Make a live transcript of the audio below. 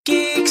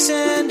sex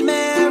and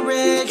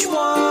marriage.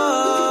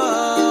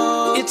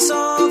 Whoa, it's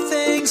all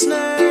things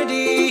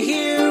nerdy.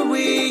 Here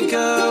we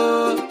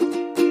go.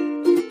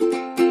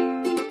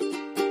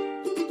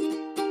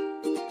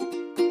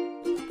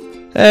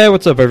 Hey,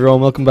 what's up, everyone?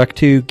 Welcome back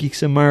to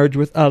Geeks and Marriage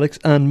with Alex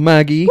and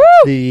Maggie,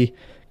 the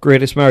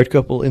greatest married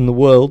couple in the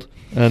world.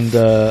 And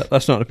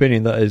that's not an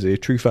opinion; that is a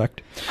true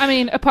fact. I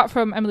mean, apart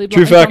from Emily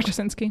True Blunt and Tom fact.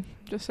 Krasinski.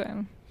 Just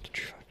saying.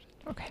 True fact.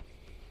 Okay.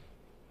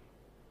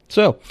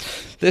 So,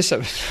 this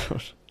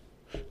episode,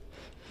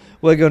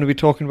 we're going to be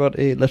talking about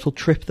a little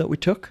trip that we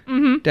took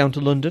down to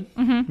London.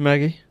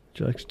 Maggie, would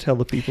you like to tell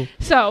the people?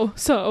 So.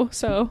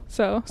 About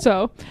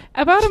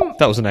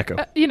That was an echo.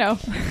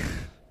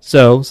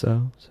 So,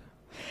 So.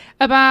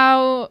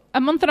 about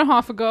a month and a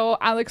half ago,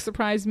 Alex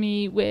surprised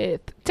me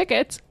with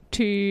tickets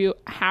to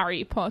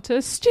Harry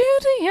Potter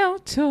Studio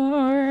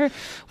Tour,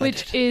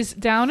 which is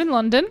down in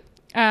London,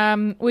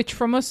 which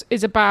from us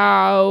is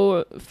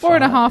about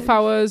 4.5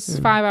 hours,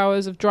 5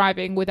 hours of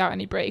driving without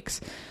any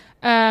breaks.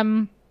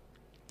 And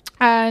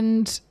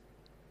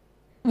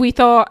we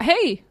thought,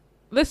 hey,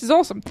 this is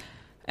awesome.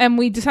 And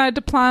we decided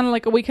to plan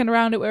like a weekend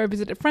around it where we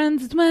visited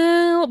friends as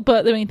well.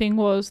 But the main thing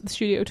was the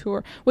studio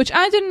tour, which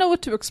I didn't know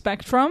what to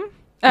expect from.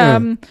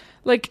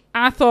 Like,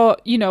 I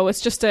thought,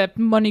 it's just a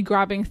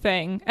money-grabbing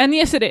thing. And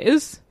yes, it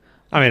is.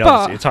 I mean,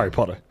 obviously, it's Harry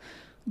Potter.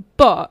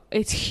 But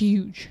it's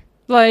huge.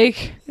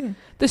 Like,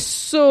 there's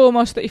so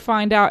much that you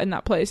find out in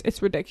that place.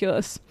 It's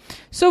ridiculous.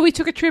 So we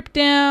took a trip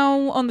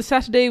down on the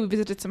Saturday. We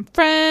visited some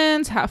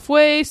friends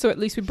halfway. So at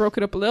least we broke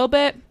it up a little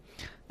bit,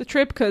 the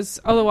trip.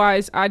 Because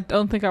otherwise, I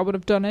don't think I would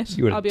have done it.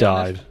 You would have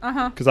died.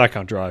 Uh-huh. Because I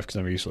can't drive because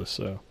I'm useless,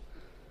 so.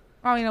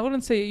 I mean, I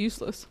wouldn't say you're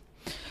useless.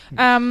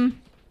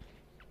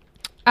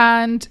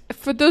 And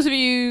for those of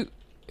you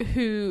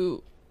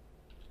who...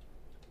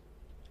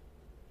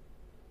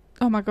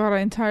 Oh my god, I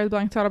entirely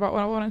blanked out about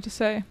what I wanted to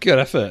say. Good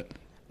effort.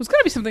 It was going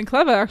to be something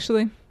clever,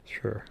 actually.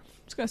 Sure. I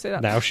was going to say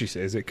that. Now she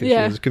says it because she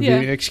has a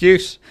convenient yeah.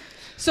 excuse.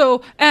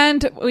 So,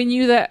 and we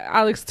knew that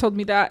Alex told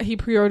me that he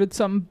pre-ordered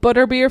some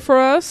butterbeer for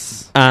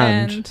us.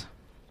 And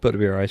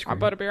butterbeer ice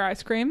cream. Our butterbeer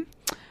ice cream.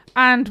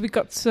 And we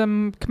got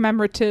some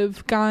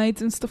commemorative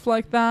guides and stuff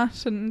like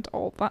that and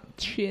all that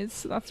shiz.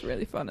 So that's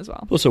really fun as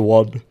well. Plus a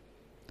wand.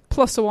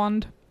 Plus a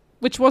wand,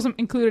 which wasn't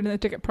included in the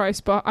ticket price,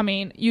 but I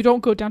mean, you don't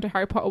go down to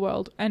Harry Potter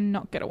World and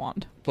not get a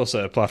wand. Plus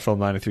a platform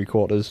 9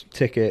 3/4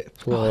 ticket,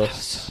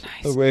 plus so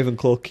nice. a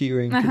Ravenclaw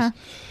keyring.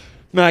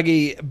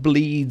 Maggie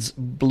bleeds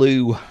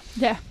blue.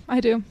 Yeah, I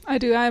do. I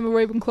am a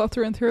Ravenclaw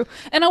through and through.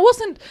 And I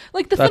wasn't,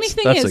 like, funny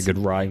thing is... That's a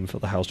good rhyme for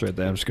the house right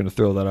there. I'm just going to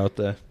throw that out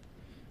there.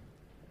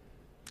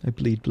 I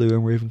bleed blue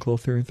and Ravenclaw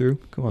through and through.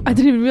 Come on now. I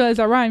didn't even realise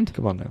that rhymed.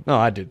 Come on now. No,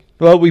 I did.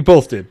 Well, we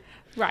both did.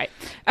 Right.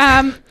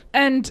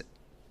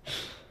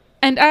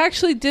 And I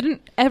actually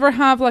didn't ever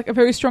have like a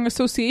very strong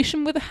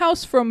association with the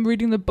house from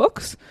reading the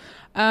books.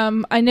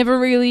 I never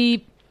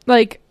really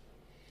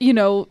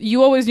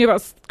you always knew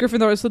about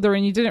Gryffindor and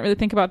Slytherin. You didn't really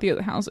think about the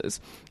other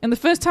houses. And the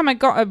first time I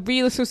got a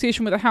real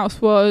association with a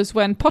house was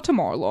when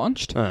Pottermore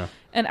launched,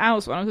 and I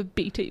was one of the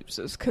beta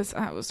users because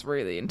I was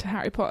really into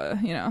Harry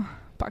Potter,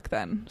 back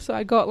then. So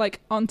I got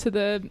like onto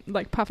the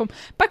like platform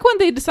back when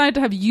they decided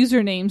to have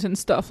usernames and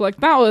stuff.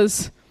 Like that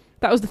was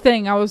the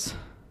thing. I was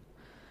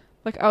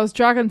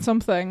Dragon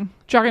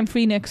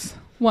Phoenix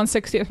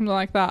 160 or something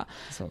like that.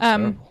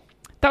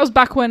 That was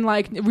back when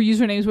like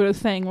usernames were a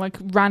thing, like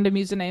random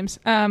usernames.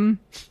 And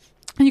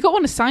you got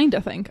one assigned, I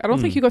think. I don't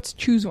think you got to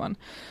choose one.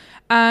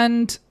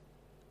 And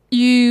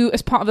you,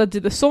 as part of that,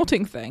 did the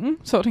sorting hat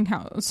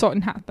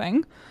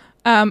thing.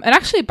 And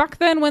actually, back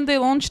then when they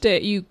launched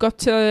it, you got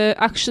to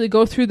actually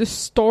go through the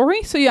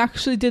story. So you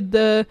actually did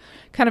the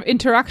kind of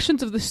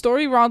interactions of the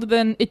story rather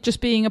than it just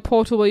being a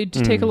portal where you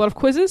just take a lot of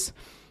quizzes.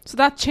 So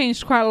that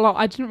changed quite a lot.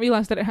 I didn't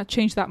realize that it had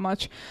changed that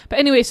much. But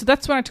anyway, so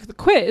that's when I took the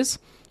quiz.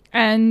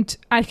 And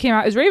I came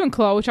out as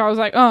Ravenclaw, which I was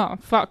like, oh,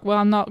 fuck, well,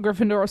 I'm not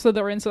Gryffindor or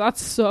Slytherin, so that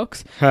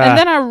sucks. And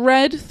then I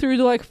read through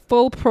the like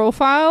full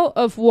profile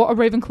of what a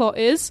Ravenclaw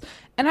is,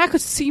 and I could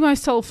see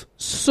myself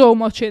so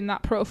much in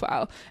that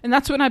profile. And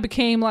that's when I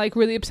became like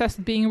really obsessed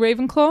with being a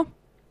Ravenclaw,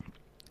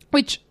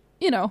 which,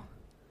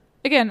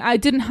 again, I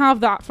didn't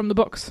have that from the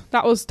books.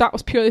 That was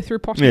purely through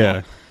Pottermore.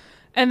 Yeah.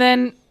 And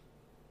then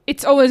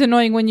it's always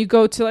annoying when you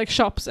go to like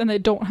shops and they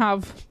don't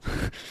have...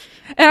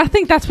 And I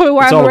think that's probably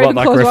why I'm a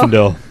Ravenclaw as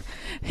well.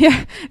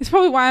 Yeah, it's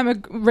probably why I'm a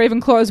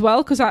Ravenclaw as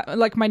well, because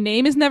my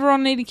name is never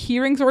on any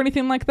keyrings or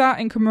anything like that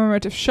in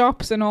commemorative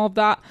shops and all of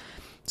that.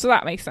 So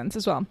that makes sense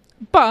as well.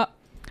 But,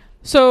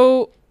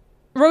 so,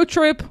 road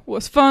trip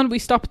was fun. We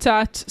stopped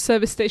at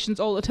service stations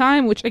all the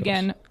time, which,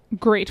 again,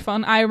 great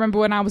fun. I remember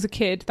when I was a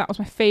kid, that was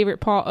my favourite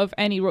part of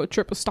any road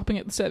trip, was stopping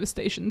at the service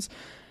stations.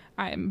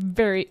 I am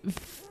very,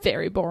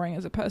 very boring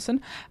as a person.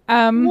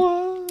 But,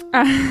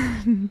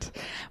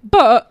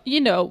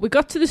 we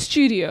got to the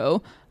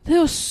studio...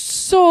 There was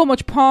so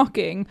much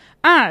parking,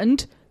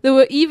 and there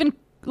were even,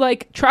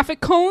 like,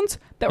 traffic cones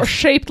that were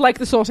shaped like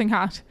the sorting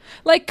hat.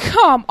 Like,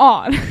 come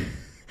on.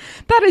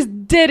 That is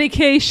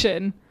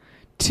dedication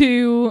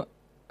to,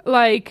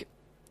 like,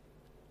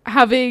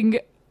 having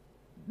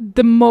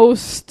the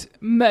most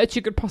merch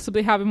you could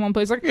possibly have in one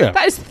place. Like, Yeah.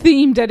 that is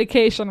theme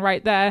dedication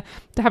right there.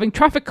 To having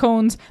traffic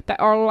cones that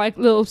are like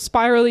little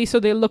spirally, so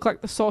they look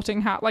like the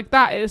Sorting Hat. Like,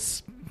 that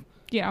is,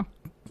 you know,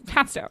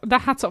 hats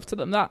off to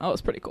them. That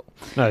was pretty cool.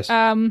 Nice.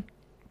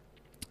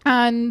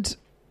 And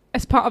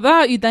as part of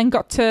that, you then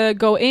got to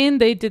go in.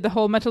 They did the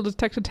whole metal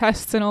detector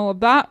tests and all of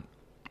that.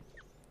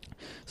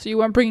 So you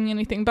weren't bringing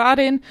anything bad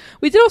in.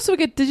 We did also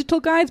get digital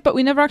guides, but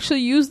we never actually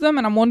used them.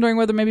 And I'm wondering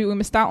whether maybe we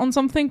missed out on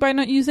something by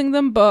not using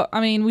them. But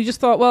I mean, we just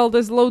thought, well,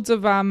 there's loads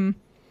of the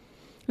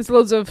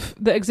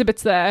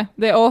exhibits there.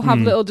 They all have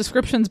little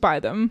descriptions by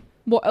them.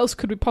 What else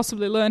could we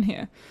possibly learn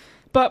here?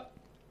 But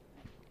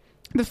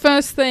the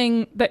first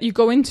thing that you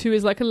go into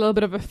is like a little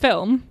bit of a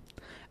film.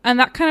 And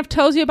that kind of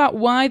tells you about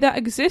why that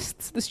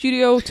exists. The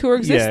studio tour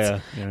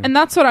exists. Yeah. And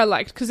that's what I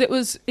liked, because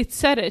it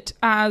said it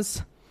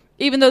as,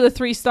 even though the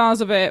 3 stars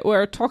of it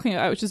were talking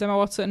about, which is Emma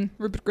Watson,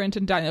 Rupert Grint,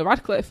 and Daniel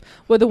Radcliffe,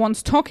 were the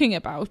ones talking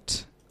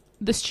about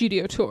the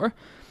studio tour,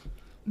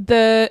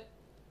 the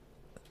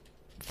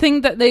thing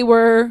that they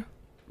were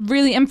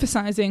really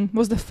emphasizing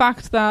was the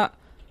fact that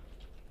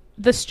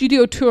the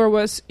studio tour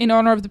was in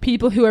honor of the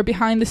people who are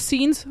behind the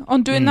scenes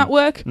on doing that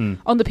work,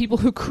 on the people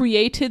who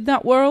created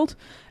that world.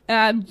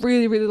 And I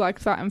really, really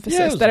liked that emphasis.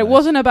 Yeah, it was that nice. It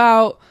wasn't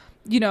about,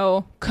 you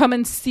know, come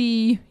and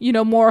see, you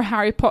know, more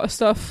Harry Potter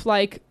stuff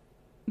like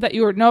that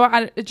you were. No,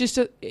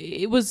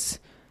 it was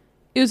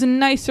a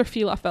nicer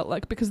feel, I felt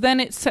like, because then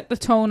it set the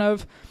tone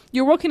of,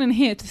 you're walking in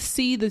here to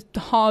see the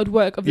hard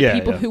work of the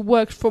people who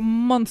worked for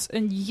months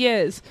and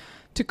years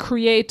to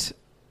create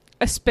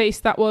a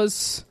space that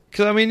was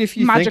Because, I mean, if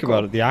you magical. think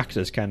about it, the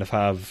actors kind of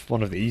have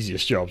one of the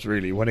easiest jobs,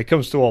 really, when it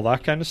comes to all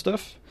that kind of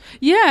stuff.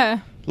 Yeah.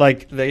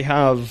 Like, they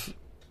have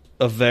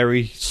a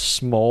very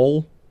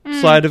small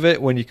side of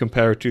it when you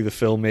compare it to the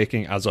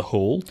filmmaking as a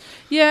whole.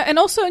 Yeah, and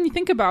also when you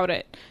think about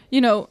it,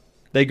 you know,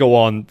 They go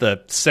on,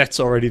 the set's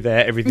already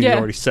there, everything's Yeah.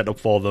 already set up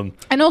for them.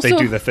 and also They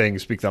do their thing,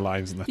 speak their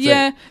lines, and that's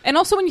yeah, it. and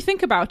also when you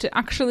think about it,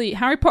 actually,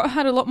 Harry Potter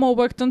had a lot more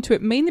work done to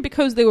it, mainly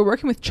because they were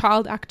working with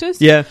child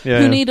actors Yeah.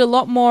 who need a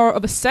lot more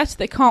of a set.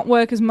 They can't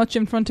work as much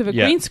in front of a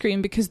Yeah. green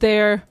screen because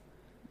they're,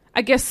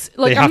 I guess,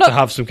 like, they I'm have not, to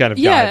have some kind of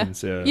Yeah.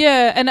 guidance. Yeah.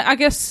 Yeah, and I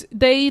guess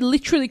they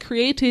literally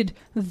created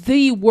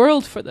the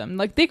world for them.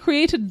 Like, they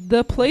created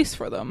the place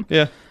for them.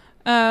 Yeah.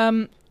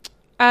 And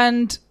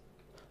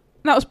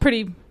that was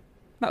pretty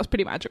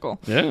magical.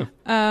 Yeah.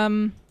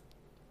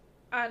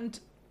 And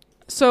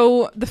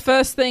so the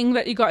first thing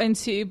that you got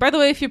into, by the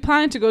way, if you're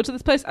planning to go to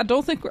this place, I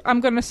don't think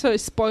I'm going to necessarily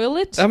spoil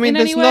it. I mean, in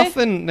there's any way.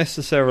 nothing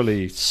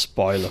necessarily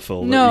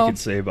spoilerful that No. you can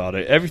say about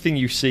it. Everything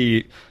you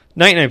see,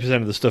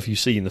 99% of the stuff you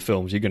see in the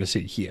films, you're going to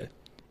see here,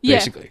 Yeah.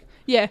 basically.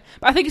 Yeah,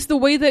 but I think it's the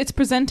way that it's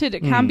presented.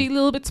 It can be a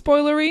little bit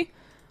spoilery,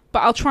 but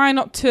I'll try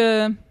not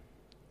to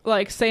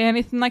like say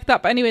anything like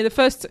that. But anyway, the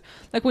first,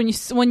 like, when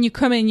you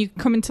come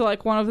into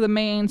like one of the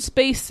main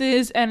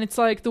spaces, and it's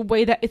like the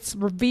way that it's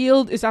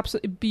revealed is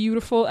absolutely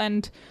beautiful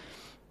and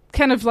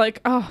kind of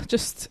like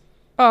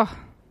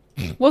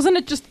wasn't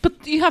it just?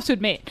 But you have to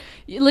admit,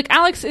 like,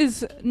 Alex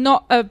is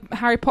not a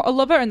Harry Potter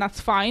lover, and that's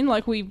fine.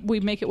 Like, we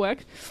make it work,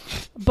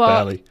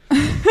 but Barely.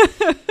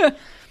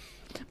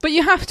 but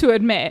you have to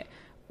admit,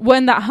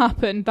 when that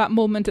happened, that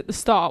moment at the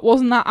start,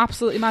 wasn't that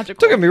absolutely magical?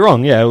 Don't get me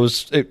wrong, yeah,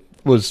 it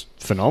was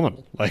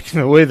phenomenal. Like,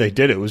 the way they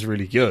did it was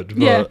really good.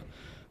 But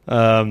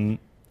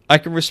I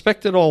can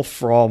respect it all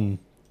from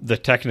the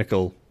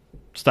technical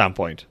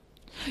standpoint.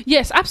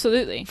 Yes,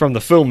 absolutely. From the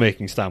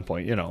filmmaking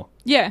standpoint, you know.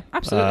 Yeah,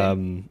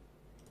 absolutely.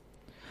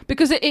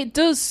 Because it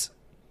does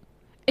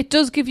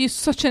give you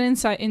such an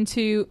insight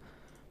into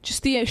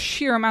just the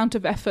sheer amount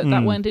of effort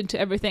that went into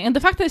everything. And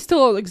the fact that it still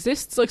all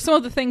exists, like, some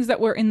of the things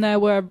that were in there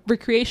were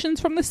recreations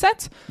from the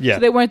set. Yeah. So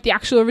they weren't the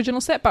actual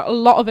original set, but a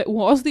lot of it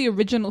was the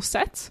original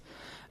set,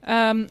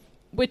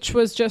 which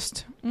was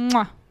just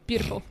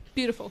beautiful.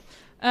 Beautiful.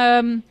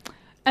 And,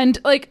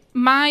 like,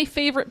 my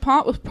favourite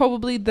part was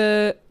probably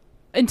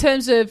in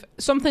terms of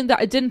something that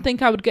I didn't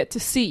think I would get to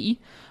see,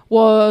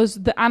 was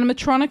the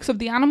animatronics of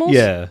the animals.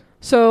 Yeah.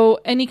 So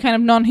any kind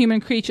of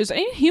non-human creatures,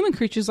 any human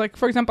creatures, like,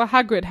 for example,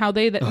 Hagrid, how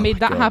they made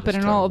that God, happen, it's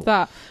and all of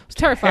terrible. that was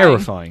terrifying.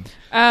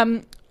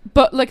 Terrifying.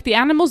 But, like, the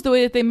animals, the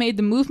way that they made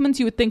the movements,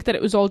 you would think that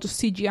it was all just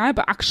CGI,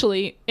 but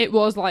actually it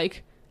was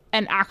like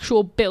an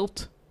actual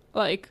built,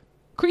 like,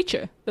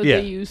 creature that Yeah.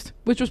 they used,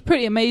 which was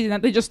pretty amazing,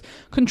 that they just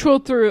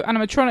controlled through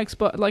animatronics,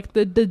 but, like,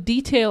 the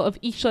detail of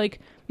each, like,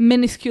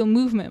 minuscule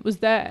movement was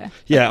there.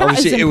 Yeah, Like, that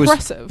obviously is it was,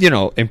 impressive. you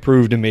know,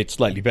 improved and made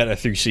slightly better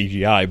through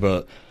CGI,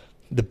 but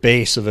the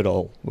base of it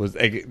all was,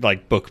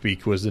 like,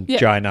 Buckbeak was a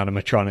giant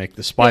animatronic,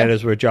 the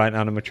spiders were a giant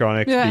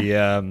animatronic,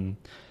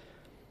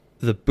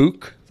 the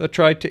book that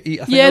tried to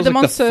eat, I think that was the like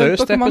monster, the first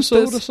Book of episode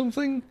Monsters. or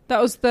something,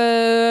 That was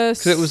the...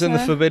 because it was in the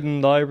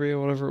Forbidden Library or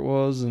whatever it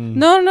was. And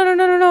No. I'm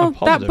That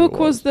positive book it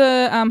was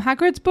the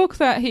Hagrid's book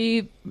that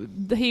he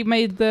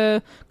made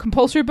the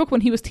compulsory book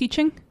when he was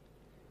teaching,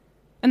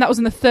 and that was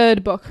in the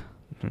 3rd book.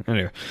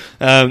 Anyway,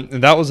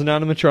 and that was an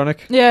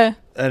animatronic, Yeah,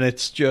 and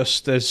it's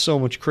just, there's so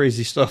much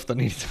crazy stuff that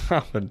needs to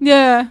happen.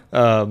 yeah,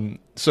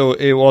 So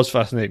it was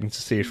fascinating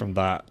to see it from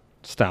that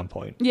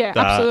standpoint. Yeah,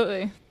 That-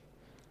 absolutely.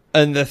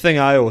 And the thing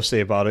I always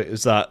say about it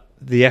is that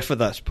the effort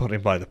that's put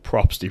in by the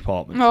props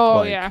department. Oh,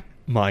 like, yeah.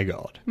 My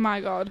God. My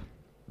God.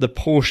 The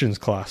potions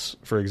class,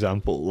 for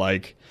example,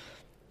 like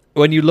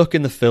when you look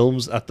in the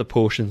films at the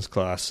potions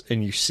class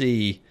and you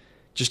see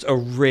just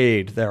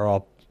arrayed, there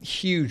are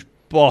huge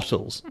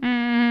bottles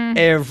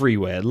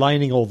everywhere,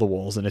 lining all the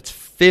walls, and it's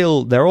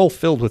filled. They're all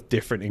filled with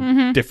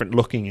different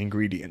looking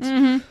ingredients,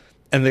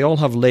 and they all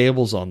have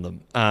labels on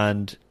them.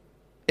 And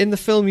in the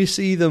film, you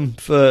see them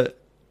for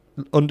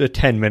under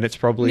 10 minutes,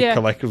 probably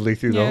collectively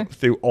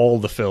through all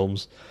the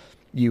films.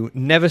 You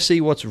never see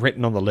what's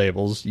written on the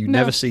labels. You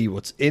never see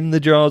what's in the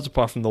jars,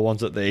 apart from the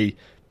ones that they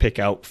pick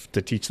out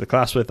to teach the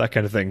class with, that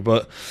kind of thing.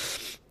 But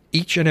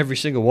each and every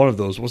single one of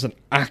those was an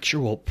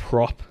actual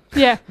prop.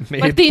 Yeah,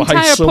 made like the by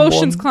entire someone.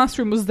 potions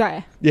classroom was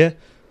there. Yeah.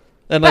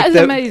 And That like is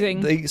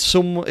amazing.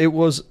 It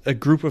was a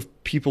group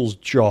of people's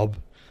job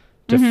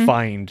to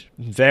find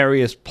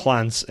various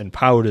plants and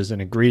powders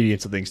and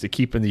ingredients and things to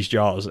keep in these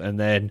jars, and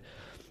then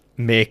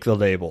make the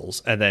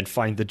labels, and then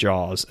find the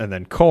jars, and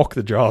then cork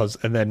the jars,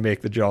 and then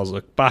make the jars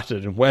look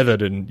battered and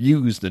weathered and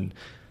used, and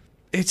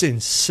it's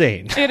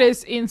insane. It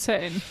is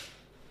insane.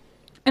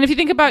 And if you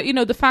think about,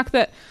 the fact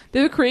that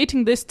they were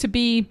creating this to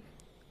be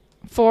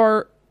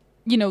for,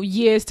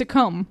 years to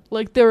come.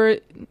 Like, they were,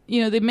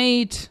 they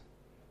made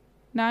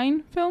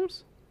 9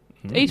 films?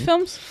 8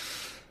 films?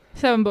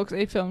 7 books,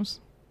 8 films.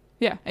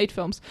 Yeah, 8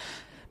 films.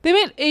 They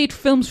made 8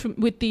 films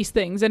with these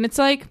things, and it's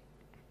like,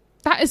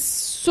 that is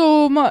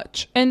so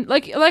much. And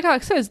like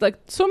Alex says, like,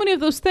 so many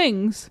of those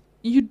things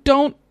you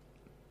don't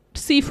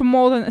see for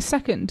more than a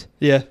second.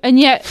 Yeah. And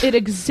yet it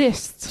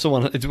exists.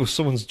 It was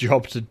someone's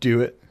job to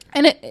do it.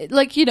 And it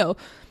like,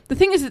 the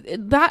thing is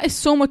that is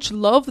so much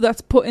love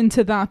that's put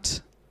into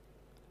that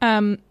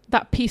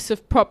that piece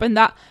of prop and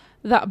that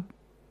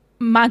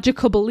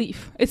magical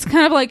belief. It's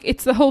kind of like,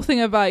 it's the whole thing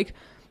of like,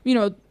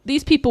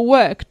 these people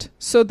worked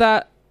so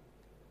that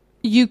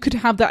you could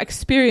have that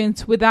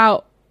experience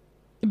without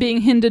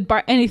being hindered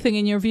by anything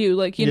in your view.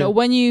 Like,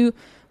 when you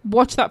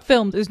watch that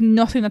film, there's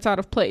nothing that's out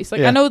of place. Like,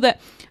 I know that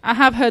I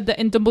have heard that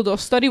in Dumbledore's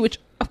study, which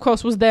of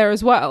course was there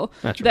as well,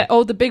 that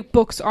all the big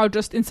books are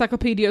just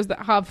encyclopedias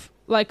that have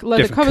like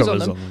leather covers on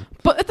them.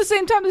 But at the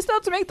same time, they still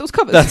have to make those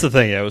covers. That's the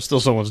thing, yeah. It was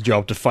still someone's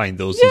job to find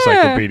those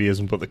encyclopedias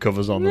and put the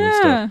covers on them and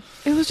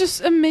stuff. It was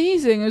just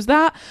amazing. It was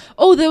that.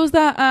 Oh, there was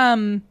that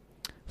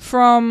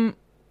from.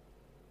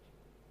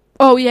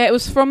 Oh yeah, it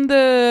was from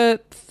the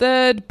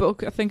 3rd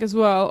book, I think, as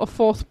well, or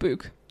 4th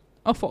book,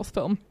 or 4th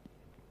film,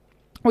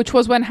 which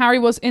was when Harry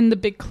was in the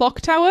big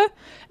clock tower,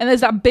 and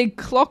there's that big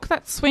clock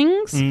that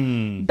swings.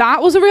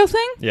 That was a real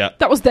thing. Yeah,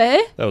 that was there.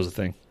 That was a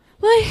thing.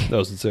 Like, that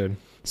was insane.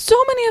 So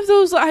many of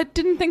those, I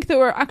didn't think they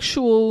were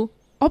actual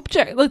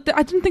objects. Like,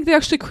 I didn't think they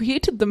actually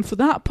created them for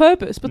that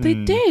purpose, but they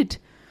did.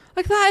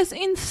 Like, that is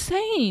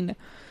insane.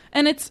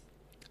 And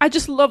I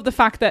just love the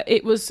fact that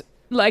it was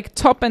like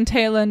top and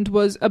tail end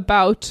was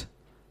about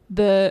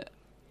the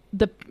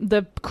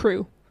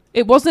crew.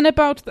 It wasn't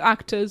about the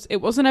actors. It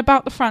wasn't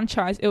about the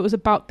franchise. It was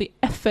about the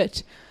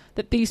effort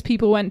that these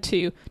people went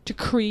to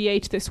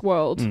create this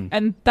world.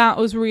 And that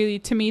was really,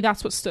 to me,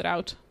 that's what stood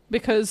out,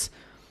 because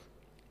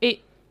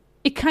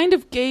it kind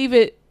of gave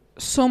it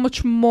so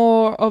much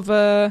more of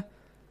a,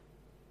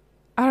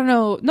 I don't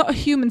know, not a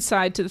human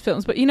side to the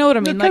films, but you know what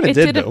I mean? It like it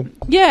did, though.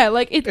 Yeah,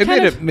 like it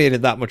made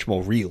it that much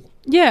more real.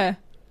 Yeah,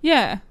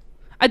 yeah.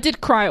 I did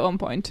cry at one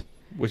point.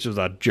 Which was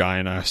that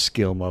giant ass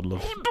scale model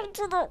of my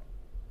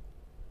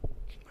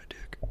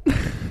dick.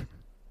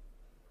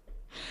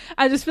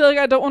 I just feel like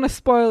I don't want to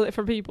spoil it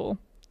for people.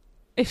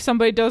 If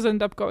somebody does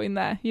end up going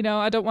there,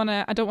 I don't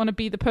want to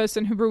be the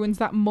person who ruins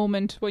that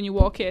moment when you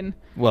walk in.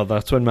 Well,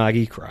 that's when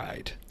Maggie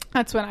cried.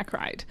 That's when I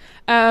cried.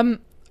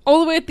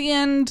 All the way at the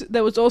end,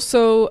 there was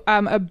also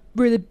a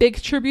really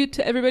big tribute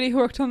to everybody who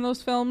worked on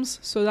those films,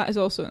 so that is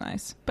also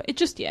nice. But it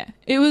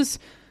was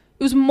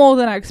more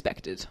than I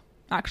expected,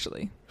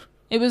 actually.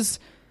 It was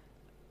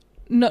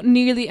not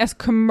nearly as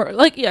commercial.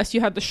 Like, yes,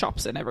 you had the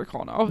shops in every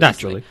corner, obviously.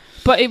 Naturally.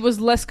 But it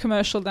was less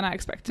commercial than I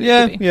expected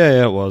it to be.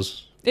 Yeah, it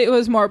was. It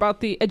was more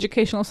about the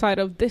educational side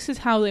of, this is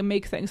how they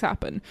make things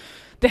happen.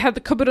 They had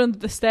the cupboard under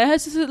the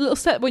stairs. This is a little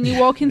set when you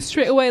walk in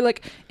straight away.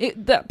 Like,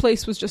 that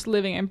place was just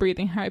living and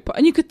breathing Harry Potter.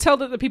 And you could tell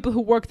that the people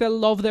who work there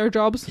love their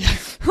jobs. Yeah.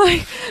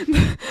 Like,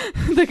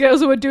 the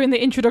girls who were doing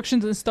the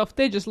introductions and stuff,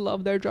 they just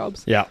love their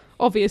jobs. Yeah.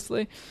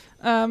 Obviously.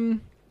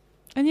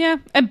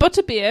 And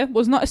butterbeer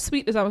was not as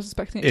sweet as I was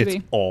expecting it to be.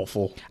 It's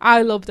awful.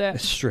 I loved it.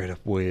 It's straight up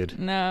weird.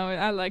 No,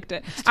 I liked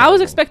it. I was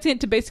expecting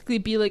it to basically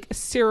be like a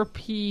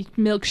syrupy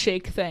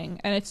milkshake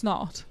thing, and it's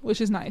not, which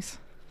is nice.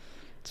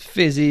 It's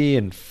fizzy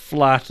and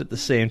flat at the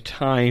same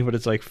time, but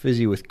it's like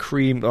fizzy with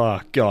cream. Oh,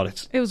 God,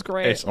 it was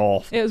great. It's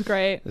awful. It was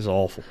great. It's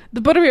awful.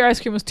 The butterbeer ice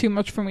cream was too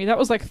much for me. That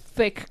was like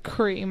thick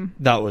cream.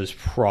 That was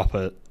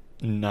proper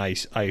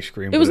nice ice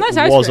cream. It was nice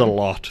ice cream. It was a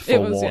lot for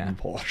one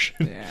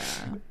portion. Yeah.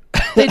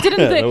 They didn't.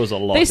 There was a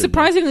lot. They in there.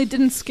 surprisingly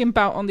didn't skimp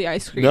out on the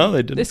ice cream. No,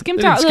 they didn't. They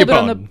skimped They didn't out a little skip bit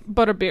on out the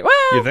butterbeer.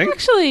 Well, You think?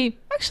 actually,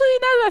 now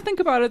that I think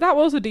about it, that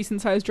was a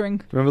decent sized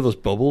drink. Remember those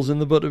bubbles in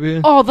the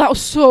butterbeer? Oh, that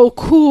was so It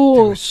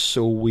cool. was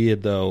so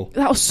weird though,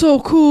 That was so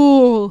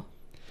cool.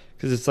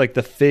 because it's like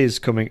the fizz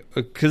coming.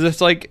 Because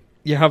it's like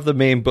you have the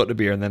main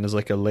butterbeer, and then there's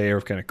like a layer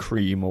of kind of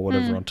cream or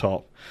whatever on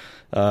top,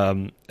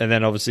 and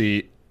then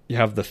obviously you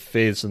have the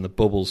fizz and the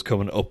bubbles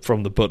coming up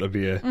from the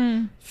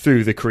butterbeer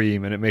through the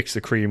cream, and it makes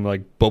the cream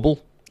like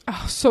bubble.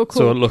 Oh, so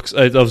cool. So it looks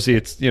obviously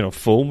it's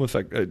foam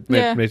effect. It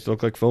Yeah. makes it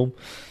look like foam,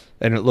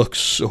 and it looks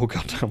so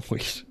goddamn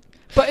weird.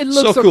 but it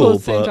looks so cool at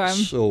the same but time.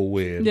 so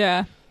weird.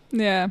 Yeah,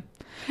 yeah.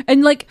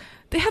 And like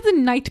they had the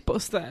night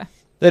bus there.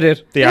 They did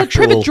the They had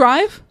Privet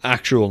Drive.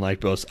 actual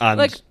night bus, and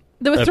Like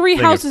there were a 3 thing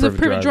of houses of Privet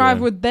Privet Drive, Drive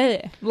yeah. were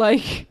there.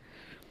 Like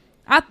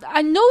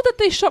I know that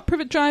they shot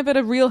Privet Drive at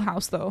a real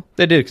house though,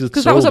 they did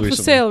because that was up for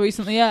sale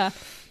recently. Yeah,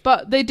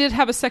 but they did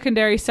have a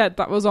secondary set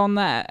that was on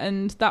there,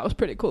 and that was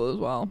pretty cool as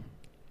well.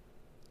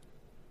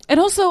 And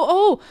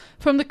also,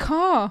 from the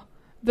car,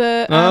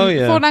 the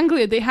Ford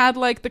Anglia, they had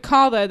like the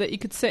car there that you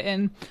could sit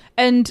in,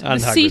 and the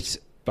Hagrid's seat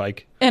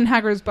bike. and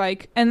Hagrid's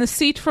bike, and the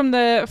seat from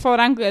the Ford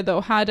Anglia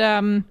though had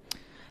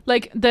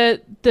like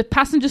the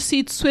passenger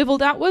seat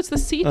swiveled outwards. The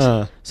seat,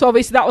 so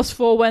obviously that was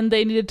for when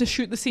they needed to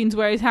shoot the scenes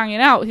where he's hanging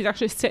out. He's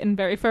actually sitting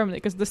very firmly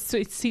because the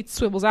seat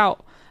swivels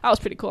out. That was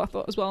pretty cool, I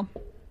thought as well.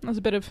 That was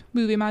a bit of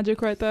movie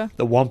magic right there.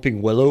 The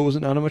Whomping Willow was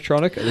an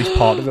animatronic. At least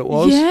part of it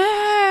was.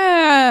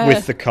 Yeah,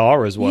 With the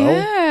car as well.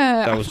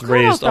 Yeah, That I was forgot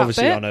raised about that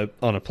obviously bit.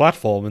 on a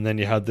platform, and then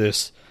you had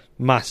this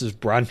massive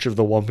branch of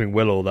the Whomping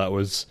Willow that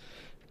was,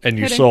 and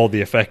you Hitting. saw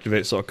the effect of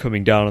it sort of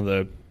coming down on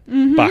the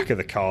back of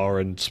the car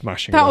and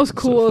smashing. That it up was and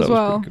cool stuff. as That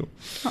was well. pretty cool.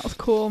 That was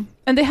cool.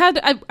 And they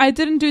had I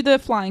didn't do the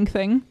flying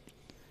thing.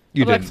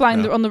 You Like didn't,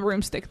 flying no. on the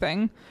broomstick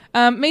thing.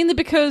 Mainly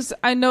because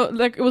I know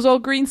like it was all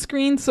green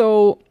screen,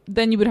 so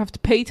then you would have to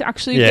pay to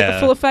actually get the Yeah.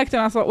 full effect,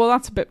 and I thought, well,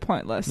 that's a bit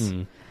pointless,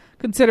 Mm.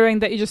 considering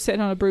that you're just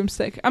sitting on a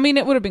broomstick. I mean,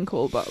 it would have been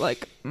cool, but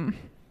like,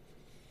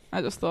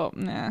 I just thought,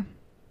 nah.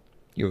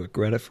 You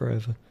regret it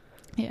forever.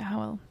 Yeah,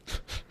 well,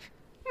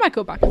 might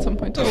go back at some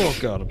point. Oh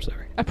God, I'm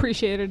sorry.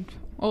 Appreciated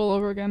all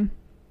over again.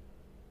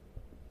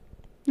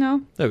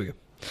 No? There we go.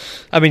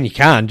 I mean, you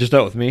can just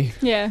not with me.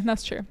 Yeah,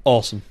 that's true.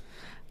 Awesome.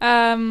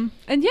 And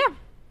yeah,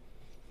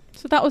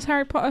 so that was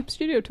Harry Potter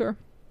studio tour.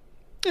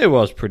 It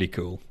was pretty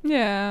cool.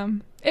 Yeah,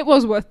 it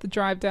was worth the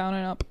drive down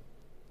and up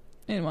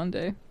in one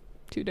day,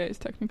 2 days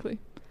technically.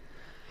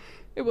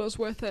 It was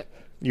worth it.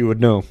 You would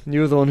know.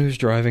 You were the one who's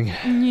driving.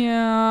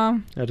 Yeah,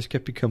 I just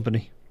kept you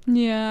company.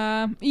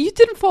 yeah. You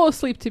didn't fall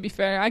asleep, to be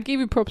fair. I gave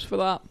you props for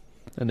that.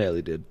 I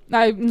nearly did.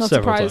 I'm not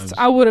Several surprised. times.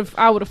 I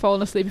would have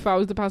fallen asleep if I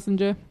was the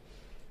passenger.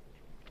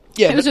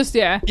 Yeah, It was just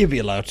you'd be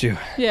allowed to.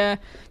 yeah.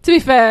 To be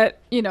fair,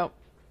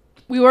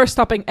 we were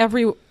stopping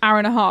every hour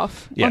and a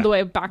half Yeah, on the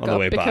way back on up the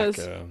way because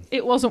back.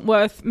 it wasn't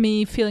worth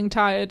me feeling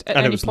tired at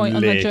And it any was point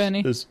on late. the journey.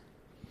 It was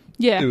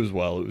Yeah, It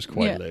was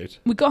quite Yeah. late.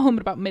 we got home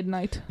at about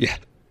midnight. Yeah.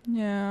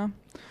 Yeah.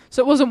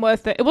 So it wasn't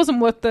worth it. It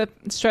wasn't worth the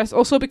stress.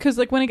 Also because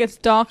like when it gets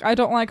dark, I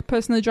don't like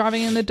personally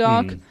driving in the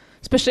dark, Mm.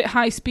 especially at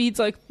high speeds,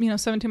 like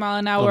 70 mile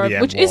an hour, On the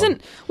which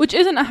M1.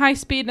 isn't a high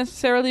speed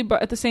necessarily,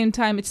 but at the same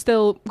time, it's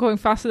still going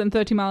faster than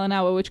 30 mile an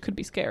hour, which could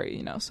be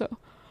scary, So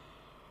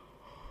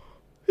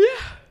yeah,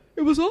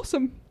 it was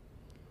awesome.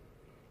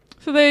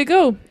 So there you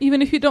go.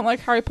 Even if you don't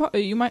like Harry Potter,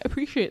 you might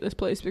appreciate this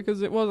place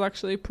because it was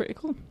actually pretty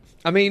cool.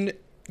 I mean,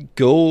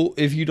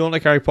 if you don't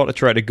like Harry Potter,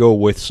 try to go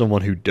with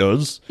someone who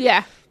does.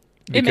 Yeah.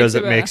 Because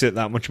it better. makes it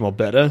that much more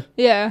better.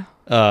 Yeah.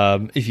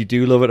 If you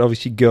do love it,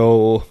 obviously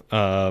go.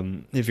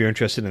 If you're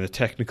interested in the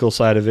technical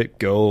side of it,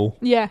 go.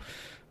 Yeah.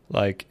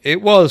 Like,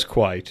 it was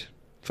quite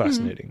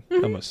fascinating,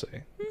 Mm-hmm. I must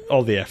say.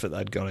 All the effort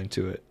that gone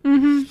into it.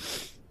 Mm-hmm.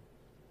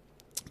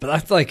 But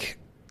that's like,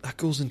 that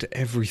goes into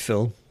every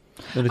film.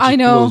 And it just I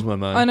know. blows my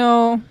mind. I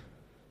know.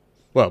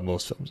 Well,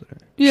 most films are.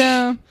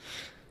 Yeah.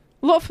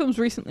 A lot of films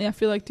recently, I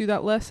feel like, do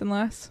that less and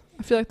less.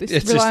 I feel like they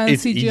rely on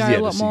it's CGI easier a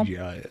lot to more.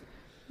 CGI it.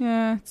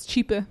 Yeah, it's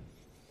cheaper.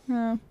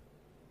 Yeah.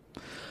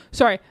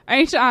 Sorry, I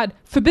need to add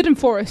Forbidden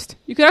Forest.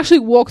 You could actually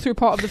walk through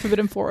part of the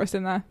Forbidden Forest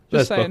in there.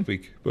 Just That's saying.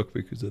 Buckbeak.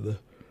 Buckbeak is in there.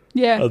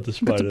 Yeah, And the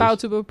got to spiders. bow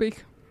to Buckbeak.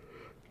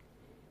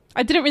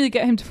 I didn't really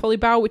get him to fully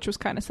bow, which was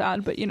kind of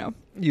sad, but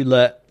You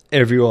let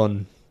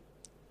everyone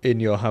in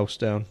your house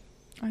down.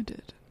 I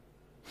did.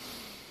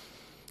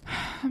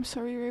 I'm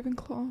sorry,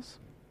 Ravenclaws.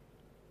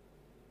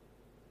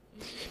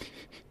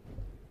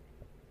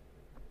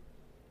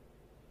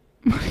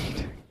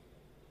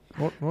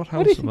 What What do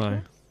house you am think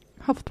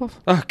I? of Hufflepuff.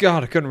 Oh,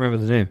 God, I couldn't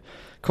remember the name.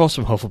 Of course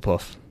I'm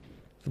Hufflepuff.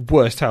 The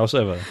worst house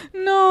ever.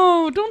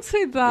 No, don't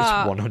say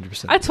that. It's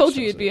 100%. I told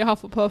the you worst you'd be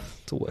house a Hufflepuff. ever.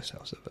 It's the worst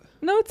house ever.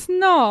 No, it's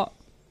not.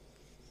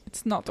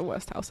 It's not the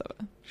worst house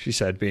ever. She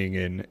said being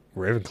in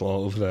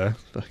Ravenclaw over there,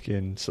 back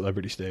in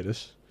celebrity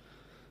status.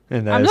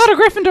 And I'm not a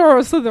Gryffindor or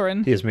a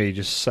Slytherin. here's me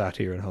just sat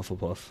here in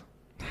Hufflepuff.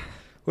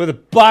 With a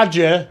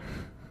badger.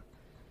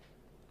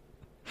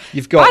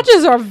 You've got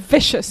Badgers are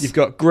vicious. You've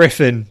got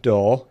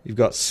Gryffindor, you've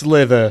got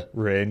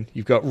Slytherin,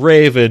 you've got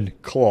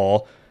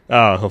Ravenclaw.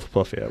 Ah,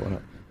 Hufflepuff, yeah, why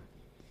not?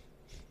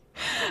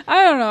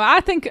 I don't know. I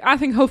think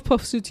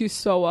Hufflepuff suits you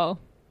so well.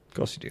 Of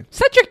course you do.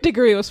 Cedric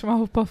Diggory was from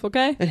Hufflepuff,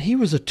 okay? And he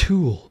was a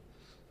tool.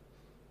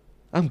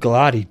 I'm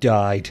glad he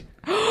died.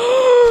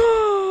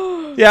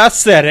 Yeah, I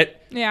said it.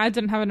 Yeah, I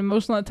didn't have an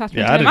emotional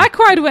attachment Yeah, to him. I I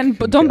cried when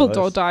couldn't Dumbledore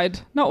care less. died,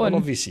 not Well, when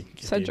obviously, you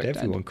Cedric did. died.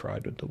 Everyone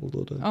cried when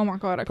Dumbledore died. Oh my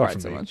god, I Apart cried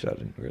from so me, much. so I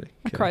didn't really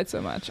I care. cried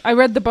so much. I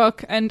read the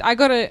book and I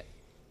got it.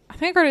 I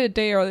think I got it a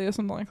day early or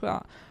something like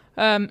that.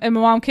 And my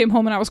mom came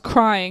home and I was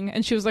crying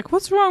and she was like,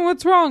 "What's wrong?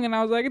 What's wrong?" And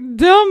I was like,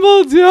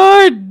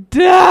 "Dumbledore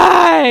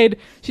died."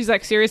 She's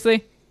like,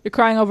 "Seriously? You're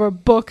crying over a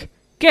book?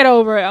 Get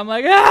over it." I'm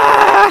like,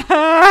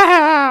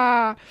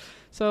 "Ah!"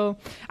 So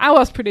I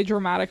was pretty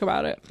dramatic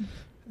about it.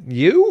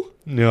 You?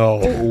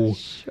 No.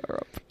 Shut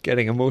up.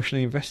 Getting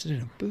emotionally invested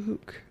in a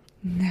book.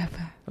 Never.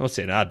 I'm not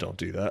saying I don't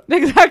do that.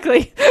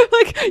 Exactly.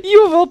 Like,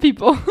 you of all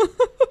people.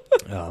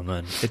 Oh,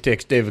 man. It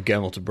takes David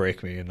Gemmell to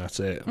break me, and that's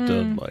it. I'm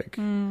done. Like,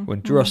 when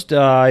mm. Druss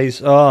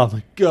dies, oh,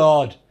 my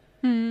God.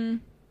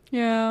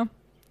 Yeah.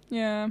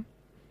 Yeah.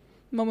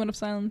 Moment of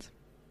silence.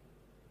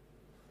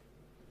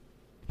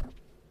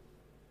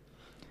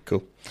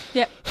 Cool.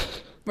 Yeah.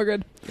 We're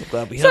good. I'm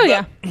glad we So, had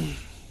yeah. that.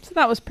 So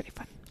that was pretty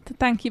fun. So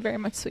thank you very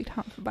much,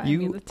 sweetheart, for buying me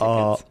the You tickets.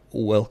 are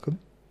welcome.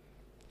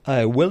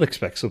 I will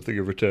expect something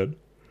in return.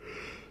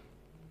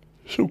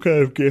 Some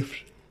kind of gift.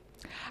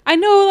 I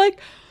know, like,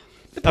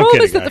 the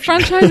problem is kidding, that the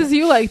actually. franchises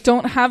you like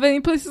don't have any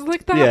places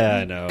like that. Yeah,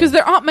 I know. Because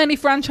there aren't many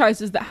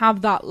franchises that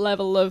have that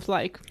level of,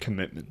 like...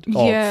 Commitment.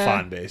 Or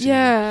fan base.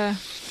 Yeah.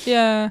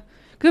 Yeah.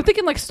 Because I'm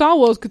thinking, like, Star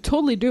Wars could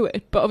totally do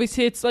it. But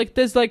obviously it's, like,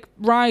 there's, like,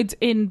 rides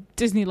in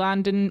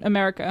Disneyland in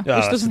America, Oh, which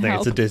that's doesn't the thing.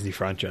 help. It's a Disney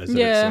franchise, isn't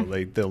Yeah. it?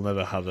 So they'll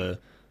never have a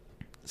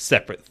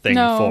separate thing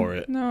no, for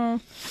it. No.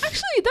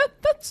 Actually,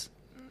 that's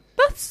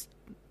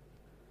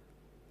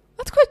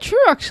quite true,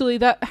 actually,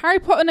 that Harry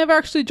Potter never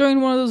actually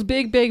joined one of those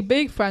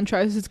big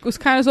franchises. It was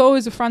kind of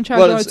always a franchise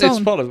Well, on it's its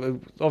own. part of,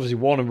 obviously,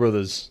 Warner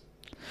Brothers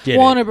did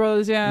Warner it.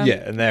 Brothers, yeah.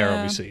 Yeah, and they're Yeah.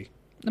 obviously,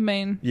 The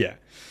main. yeah,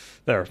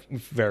 they're a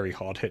very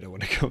hard hitter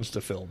when it comes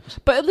to films.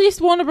 But at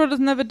least Warner Brothers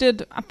never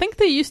did... I think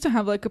they used to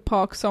have, like, a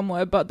park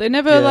somewhere, but they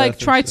never, Yeah, I like,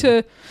 think tried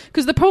so. to...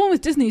 Because the problem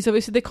with Disney is,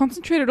 obviously, they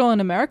concentrated all in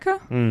America,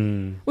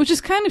 which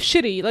is kind of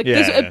shitty. Like,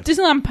 there's Yeah.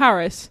 Disneyland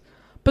Paris,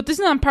 but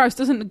Disneyland Paris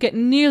doesn't get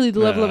nearly the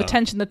level of No.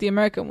 attention that the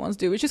American ones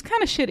do, which is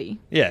kind of shitty.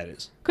 Yeah, it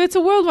is. Because it's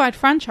a worldwide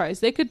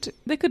franchise. They could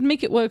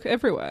make it work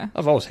everywhere.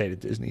 I've always hated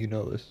Disney, you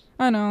know this.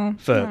 I know.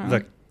 For I know.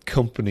 the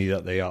company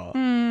that they are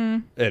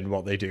and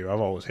what they do. I've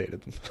always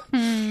hated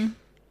them.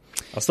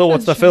 I still watch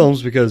That's the true.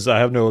 films because I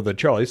have no other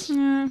choice.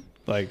 Yeah.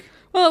 Like,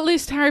 Well, at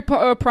least Harry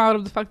Potter are proud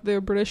of the fact that they're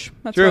British.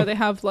 That's True. why they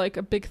have, like,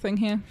 a big thing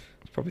here.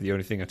 it's probably the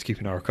only thing that's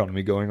keeping our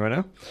economy going right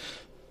now.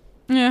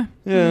 Yeah.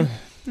 Yeah.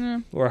 Yeah.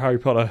 We're a Harry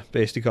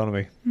Potter-based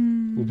economy.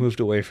 We've moved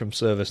away from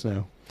service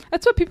now.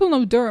 That's why people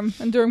know Durham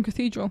and Durham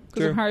Cathedral,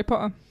 because True. of Harry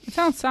Potter. It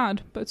sounds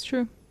sad, but it's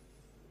true.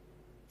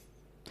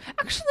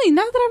 Actually,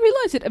 now that I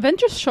realise it,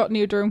 Avengers shot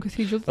near Durham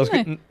Cathedral, didn't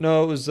they?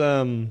 No, it was...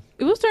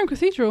 It was Durham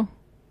Cathedral.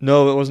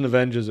 No, it wasn't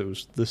Avengers. It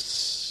was the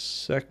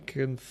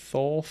second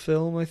Thor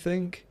film, I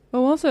think.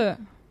 What was it?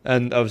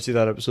 And obviously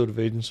that episode of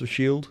Agents of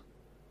S.H.I.E.L.D.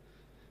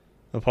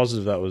 I'm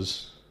positive that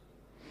was...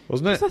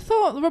 Wasn't it? 'Cause I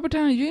thought Robert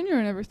Downey Jr.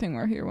 and everything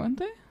were here, weren't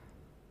they?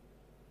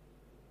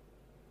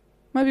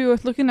 Might be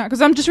worth looking at,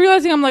 because I'm just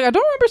realising, I'm like, I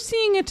don't remember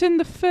seeing it in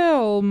the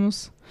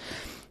films.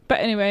 But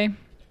anyway.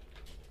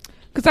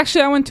 Because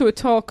actually I went to a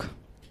talk...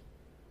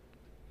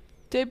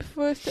 Day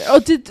before yesterday. Oh,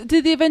 did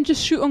the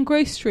Avengers shoot on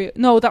Grey Street?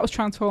 No, that was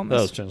Transformers.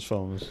 That was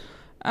Transformers.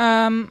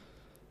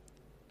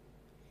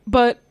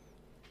 But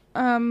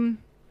I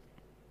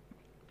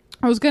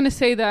was going to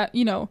say that,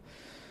 you know,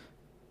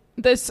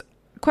 there's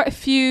quite a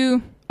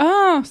few...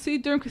 see,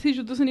 Durham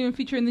Cathedral doesn't even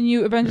feature in the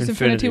new Avengers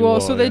Infinity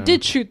War, so they yeah.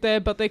 did shoot there,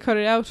 but they cut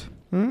it out.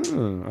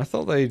 Oh, I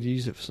thought they'd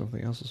use it for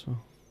something else as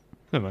well.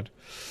 Never mind.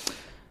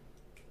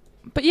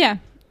 But yeah,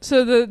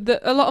 so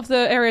a lot of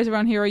the areas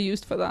around here are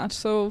used for that.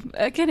 So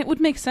again, it would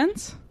make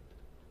sense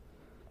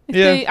if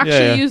they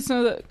actually used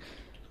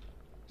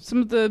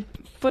some of the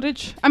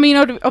footage. I mean,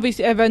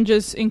 obviously,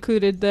 Avengers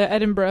included the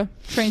Edinburgh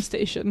train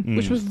station,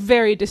 which was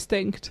very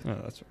distinct. Oh,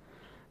 that's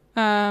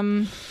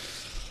right.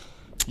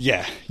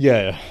 Yeah.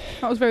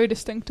 That was very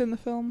distinct in the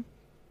film,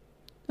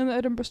 in the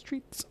Edinburgh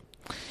streets.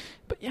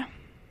 But yeah.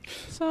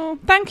 So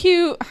thank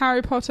you,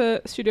 Harry Potter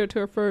Studio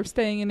Tour, for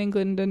staying in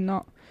England and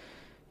not,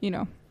 you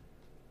know,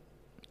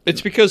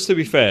 It's because, to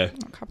be fair,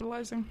 not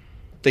capitalising.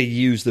 they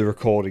use the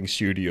recording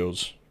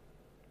studios,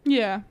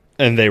 Yeah.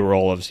 and they were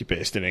all obviously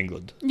based in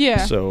England.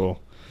 Yeah. So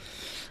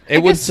I it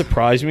wouldn't guess-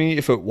 surprise me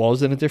if it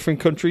was in a different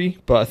country,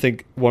 but I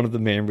think one of the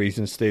main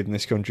reasons it stayed in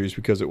this country is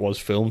because it was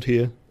filmed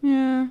here.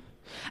 Yeah.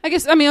 I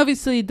guess, I mean,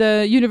 obviously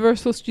the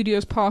Universal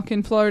Studios Park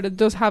in Florida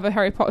does have a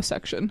Harry Potter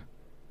section.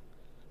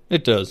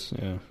 It does,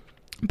 yeah.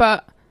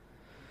 But,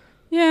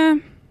 yeah.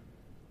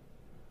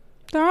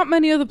 There aren't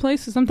many other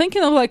places. I'm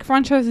thinking of, like,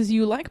 franchises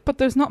you like, but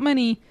there's not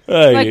many.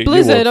 Like,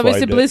 Blizzard,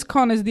 obviously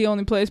BlizzCon is the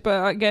only place,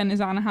 but again,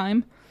 is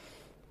Anaheim.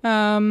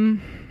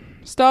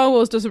 Star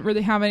Wars doesn't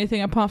really have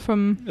anything apart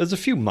from... There's a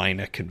few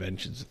minor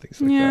conventions and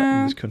things like that Yeah.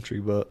 in this country,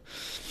 but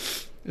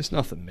it's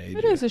nothing major.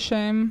 It is a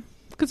shame.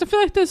 Because I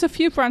feel like there's a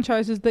few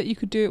franchises that you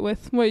could do it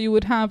with, where you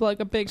would have like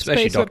a big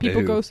Especially space where Doctor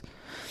people Who. goes.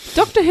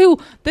 Doctor Who,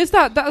 there's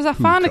that is a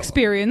fan God.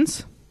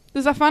 experience.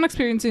 There's a fan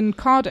experience in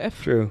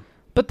Cardiff, True.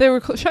 but they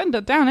were shutting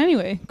that down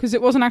anyway because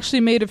it wasn't actually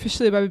made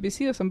officially by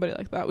BBC or somebody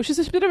like that, which is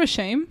a bit of a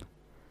shame.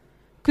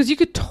 Because you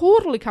could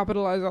totally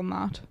capitalize on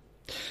that.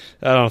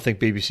 I don't think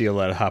BBC will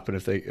let it happen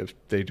if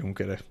they don't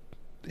get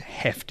a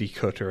hefty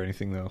cut or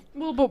anything, though.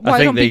 Well, but I why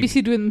think don't they-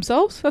 BBC do it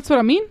themselves? That's what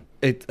I mean.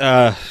 It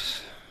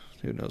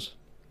who knows?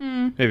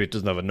 Maybe it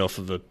doesn't have enough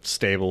of a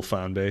stable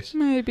fan base.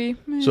 Maybe.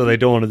 So they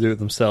don't want to do it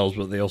themselves,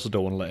 but they also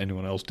don't want to let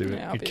anyone else do it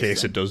Yeah, in case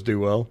obviously. it does do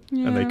well,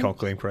 and they Yeah. can't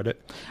claim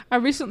credit. I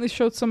recently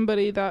showed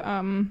somebody that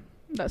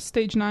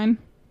Stage 9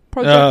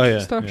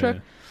 project Star Trek,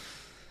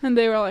 and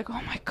they were like,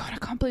 "Oh my god, I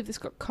can't believe this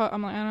got cut."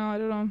 I'm like, I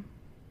don't know.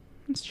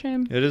 It's a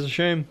shame. It is a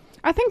shame.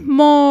 I think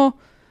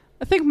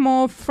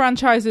more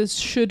franchises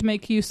should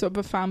make use of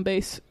a fan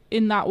base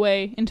in that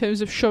way, in terms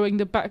of showing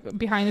the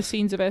behind the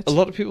scenes of it. A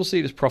lot of people see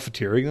it as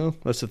profiteering, though.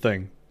 That's the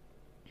thing.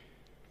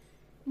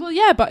 Well,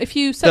 yeah, but if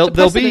you set the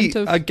precedent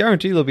of... I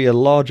guarantee there'll be a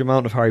large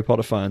amount of Harry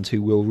Potter fans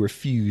who will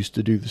refuse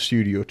to do the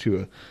studio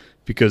tour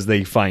because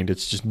they find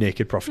it's just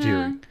naked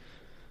profiteering. Yeah.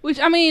 Which,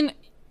 I mean,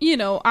 you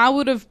know, I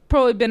would have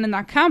probably been in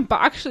that camp,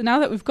 but actually now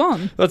that we've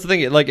gone... That's the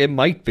thing, it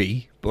might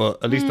be,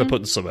 but at least they're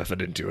putting some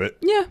effort into it.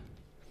 Yeah.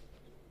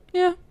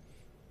 Yeah.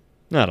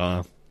 I don't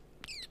know.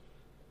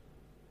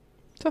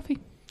 Toughy.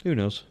 Who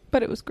knows?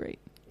 But it was great.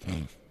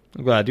 I'm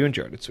glad you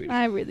enjoyed it, sweetie.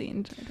 I really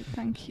enjoyed it.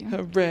 Thank you.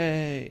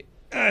 Hooray!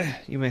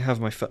 You may have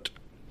my foot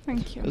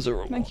Thank you. as a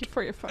reward. Thank you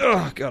for your fun.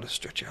 Oh, gotta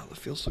stretch out. It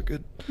feels so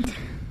good.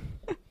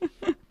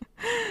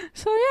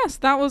 So yes,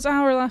 that was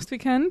our last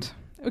weekend.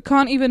 We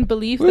can't even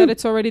believe Woo. that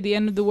it's already the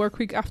end of the work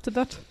week after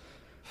that.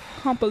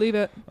 Can't believe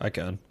it. I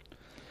can.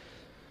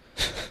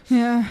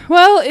 Yeah.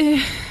 Well,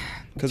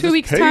 'Cause 2 it's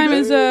weeks time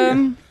is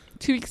payday.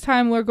 2 weeks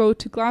time we'll go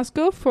to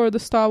Glasgow for the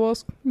Star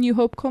Wars New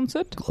Hope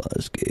concert.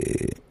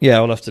 Glasgow. Yeah,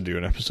 we'll have to do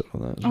an episode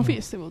on that as well.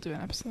 Obviously, we'll do an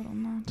episode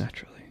on that.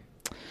 Naturally.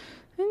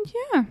 And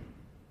yeah,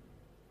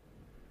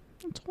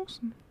 that's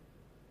awesome.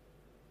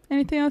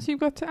 Anything else you've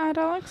got to add,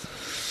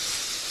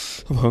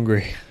 Alex? I'm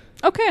hungry.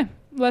 Okay,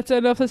 let's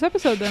end off this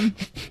episode then.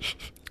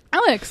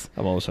 Alex,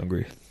 I'm always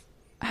hungry.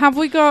 have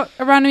we got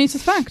a random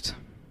useless fact?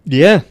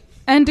 Yeah.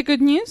 And the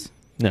good news?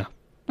 No.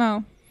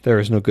 Oh. There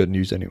is no good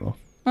news anymore.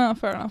 Oh,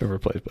 fair enough. Been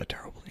replaced by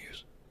terrible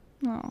news.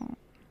 Oh.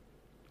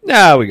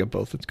 Nah, we got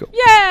both. Let's go.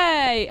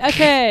 Yay!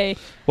 Okay.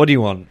 What do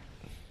you want?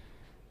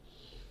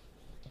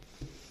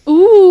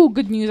 Ooh,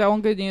 good news. I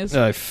want good news.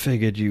 I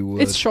figured you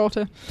would. It's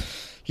shorter.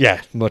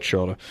 Yeah, much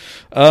shorter.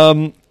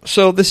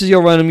 So this is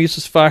your random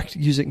useless fact.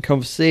 Use it in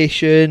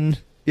conversation.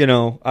 You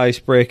know,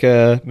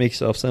 icebreaker. Make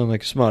yourself sound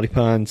like a smarty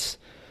pants.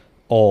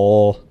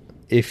 Or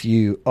if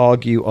you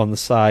argue on the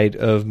side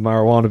of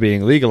marijuana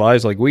being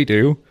legalized, like we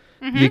do,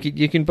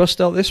 you can bust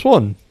out this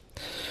one.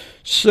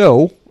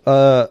 So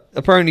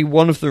apparently,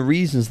 one of the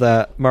reasons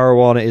that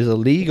marijuana is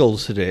illegal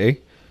today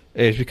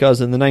is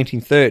because in the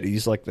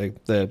 1930s, like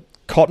the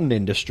cotton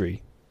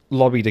industry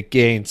lobbied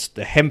against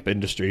the hemp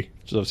industry,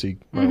 which is obviously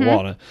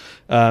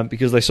marijuana,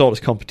 because they saw it as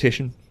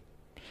competition.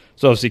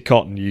 So obviously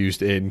cotton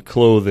used in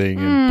clothing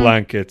and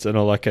blankets and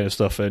all that kind of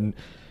stuff, and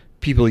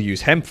people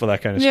use hemp for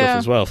that kind of stuff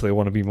as well if they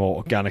want to be more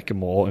organic and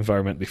more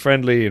environmentally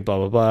friendly and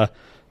blah, blah,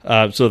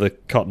 blah. So the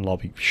cotton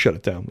lobby shut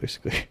it down,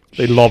 basically.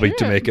 They lobbied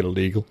to make it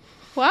illegal.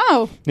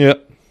 Wow. Yeah.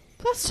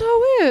 That's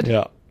so weird.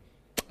 Yeah.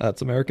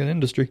 That's American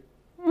industry.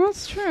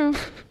 That's true.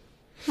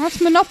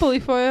 That's Monopoly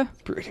for you.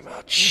 Pretty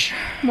much.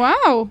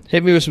 Wow.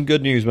 Hit me with some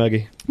good news,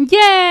 Maggie.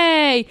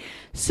 Yay!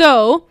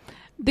 So,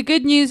 the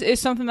good news is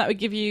something that we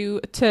give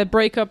you to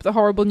break up the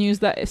horrible news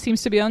that it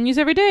seems to be on news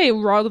every day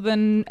rather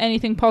than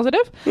anything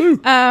positive.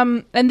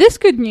 And this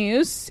good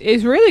news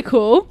is really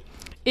cool,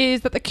 is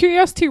that the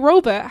Curiosity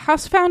rover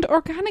has found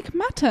organic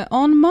matter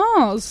on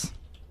Mars.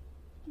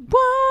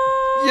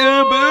 What?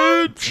 Yeah,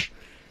 bitch!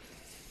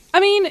 I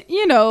mean,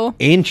 you know,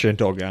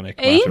 Ancient organic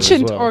matter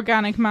ancient as well.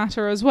 organic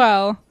matter as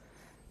well.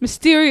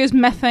 Mysterious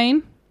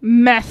methane.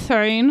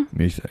 Methane.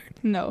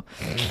 No.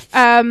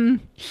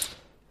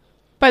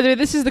 By the way,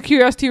 this is the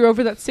Curiosity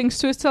rover that sings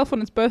to itself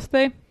on its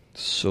birthday.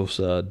 So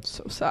sad.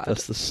 So sad.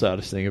 That's the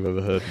saddest thing I've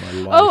ever heard in my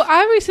life. Oh,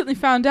 I recently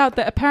found out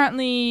that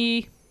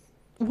apparently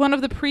one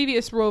of the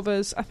previous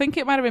rovers, I think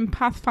it might have been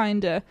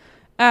Pathfinder,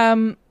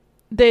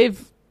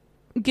 they've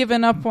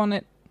given up on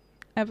it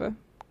ever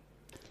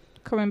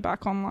coming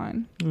back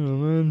online. Oh,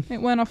 man.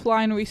 It went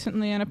offline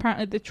recently, and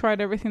apparently they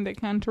tried everything they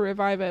can to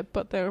revive it,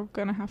 but they're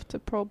going to have to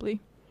probably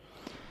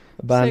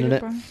Abandon say it.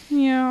 goodbye.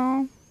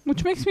 Yeah,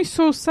 which makes me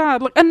so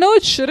sad. Like, I know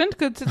it shouldn't,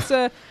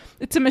 because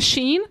it's a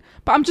machine,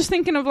 but I'm just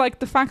thinking of like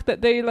the fact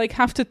that they like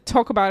have to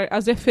talk about it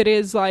as if it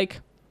is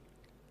like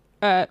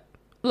an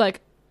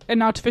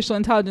artificial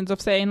intelligence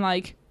of saying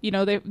like, you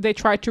know, they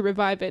tried to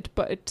revive it,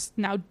 but it's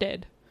now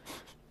dead,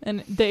 and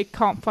they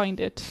can't find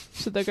it,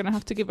 so they're going to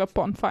have to give up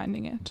on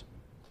finding it.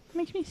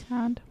 Makes me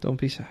sad. Don't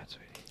be sad,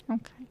 sweetie.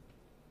 Okay.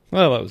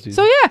 Well, that was easy.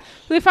 So yeah,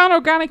 they found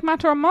organic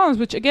matter on Mars,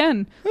 which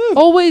again,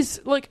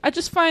 always like I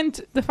just find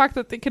the fact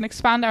that they can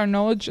expand our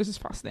knowledge is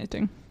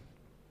fascinating.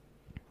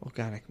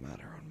 Organic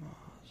matter on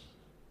Mars.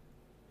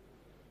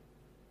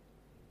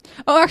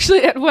 Oh,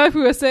 actually, at work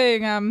we were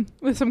saying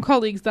with some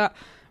colleagues that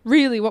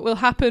really what will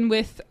happen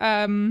with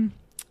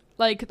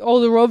like all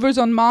the rovers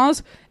on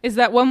Mars is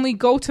that when we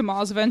go to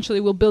Mars,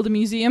 eventually we'll build a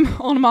museum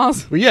on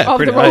Mars. Well, yeah, of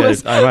pretty, the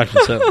rovers. I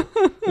imagine so.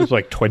 There's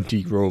like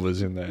 20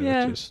 rovers in there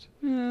Yeah. that just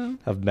Yeah.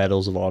 have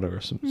medals of honor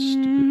or something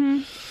stupid.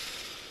 Mhm.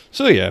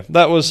 So yeah,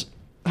 that was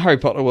Harry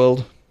Potter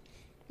World.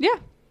 Yeah,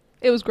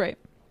 it was great.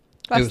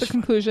 That's was the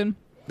fun. conclusion.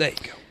 There you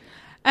go.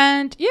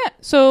 And yeah,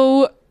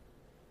 so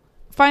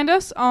find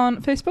us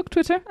on Facebook,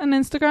 Twitter, and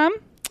Instagram.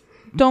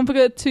 Don't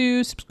forget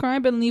to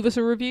subscribe and leave us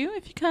a review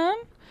if you can.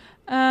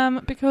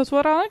 Because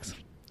what, Alex?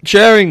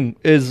 Sharing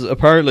is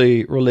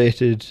apparently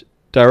related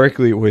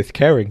directly with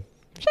caring.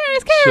 Sharing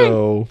is caring.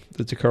 So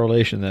there's a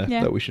correlation there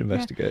Yeah. that we should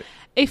investigate.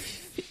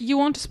 If you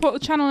want to support the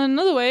channel in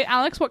another way,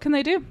 Alex, what can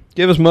they do?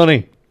 Give us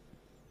money.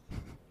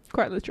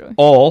 Quite literally.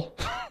 Or,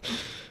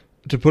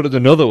 to put it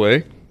another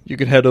way, you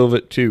could head over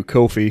to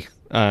Ko-fi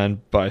and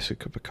buy us a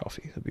cup of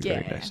coffee. That'd be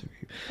very Yeah. nice of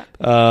you.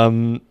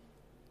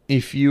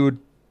 If you would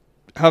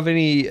have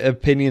any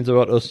opinions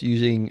about us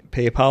using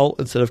PayPal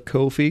instead of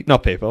Ko-fi,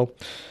 not PayPal,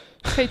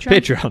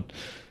 Patreon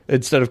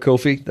instead of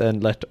Ko-fi, then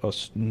let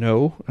us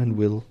know and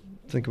we'll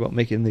think about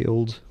making the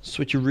old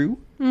switcheroo.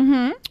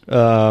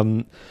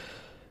 Mm-hmm.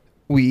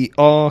 We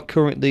are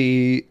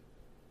currently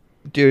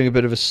doing a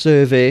bit of a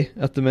survey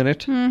at the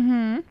minute.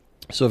 Mm-hmm.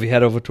 So if you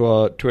head over to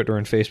our Twitter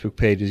and Facebook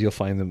pages, you'll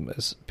find them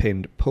as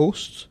pinned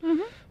posts.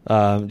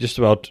 Mm-hmm. Just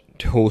about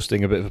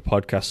hosting a bit of a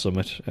podcast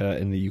summit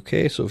in the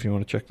UK. So if you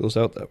want to check those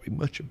out, that'd be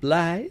much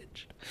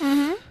obliged.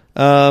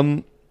 Mm-hmm.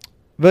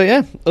 But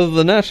yeah, other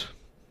than that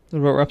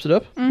about wraps it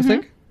up, I Mhm.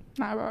 think.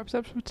 That wraps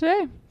up for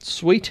today.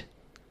 Sweet.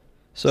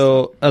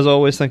 So, as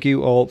always, thank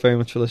you all very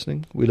much for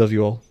listening. We love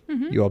you all.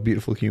 Mm-hmm. You are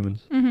beautiful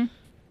humans. Mm-hmm.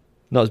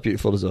 Not as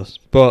beautiful as us,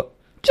 but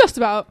Just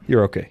about.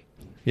 you're okay.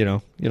 You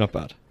know, you're not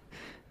bad.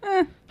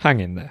 Eh. Hang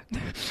in there.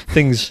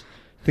 Things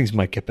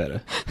might get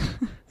better.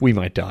 We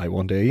might die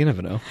one day. You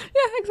never know.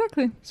 Yeah,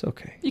 exactly. It's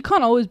okay. You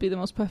can't always be the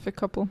most perfect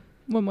couple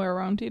when we're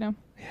around, you know.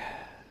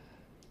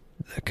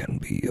 There can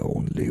be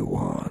only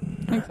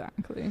one.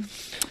 Exactly.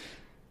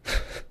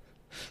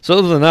 So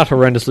other than that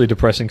horrendously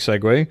depressing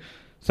segue,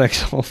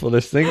 thanks all for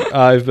listening.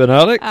 I've been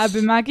Alex. I've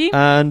been Maggie.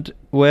 And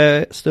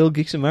we're still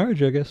Geeks in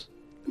Marriage, I guess.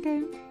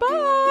 Okay.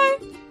 Bye.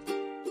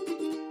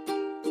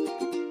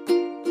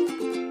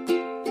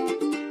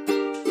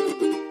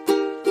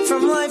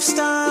 From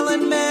lifestyle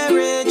and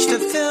marriage to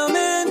film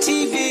and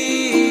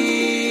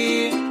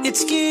TV,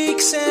 it's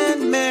Geeks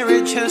and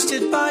Marriage,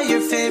 hosted by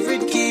your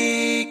favorite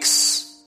geeks.